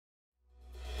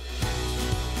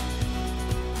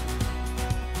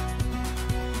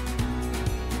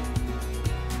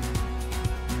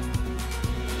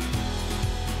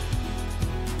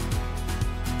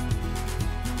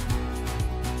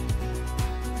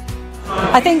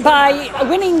I think by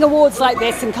winning awards like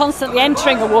this and constantly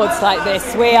entering awards like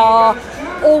this, we are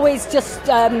always just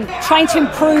trying to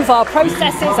improve our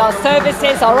processes, our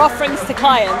services, our offerings to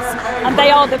clients, and they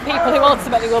are the people who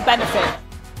ultimately will benefit.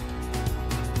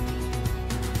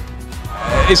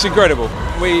 It's incredible.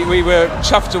 We were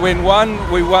chuffed to win one.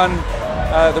 We won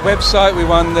the website, we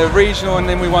won the regional, and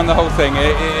then we won the whole thing.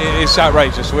 It's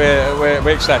outrageous. We're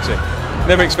ecstatic.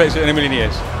 Never expected it in a million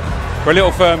years. For a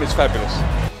little firm, it's fabulous.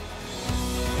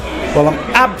 Well, I'm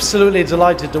absolutely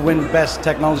delighted to win Best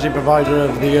Technology Provider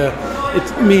of the Year.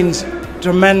 It means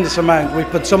tremendous amount. We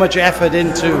put so much effort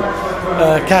into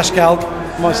CashCalc.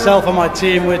 Myself and my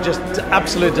team, we're just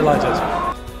absolutely delighted.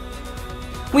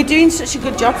 We're doing such a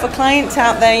good job for clients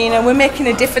out there, you know, we're making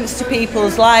a difference to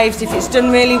people's lives if it's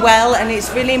done really well, and it's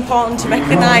really important to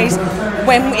recognise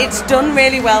when it's done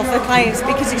really well for clients,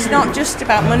 because it's not just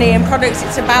about money and products,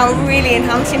 it's about really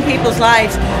enhancing people's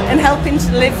lives and helping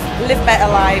to live better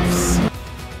lives.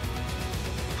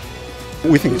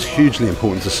 We think it's hugely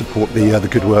important to support the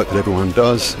good work that everyone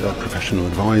does. A professional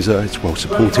advisor, it's well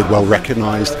supported, well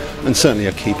recognised, and certainly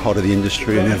a key part of the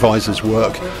industry and the advisor's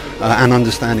work and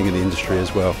understanding of the industry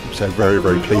as well. So very,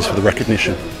 very pleased for the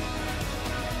recognition.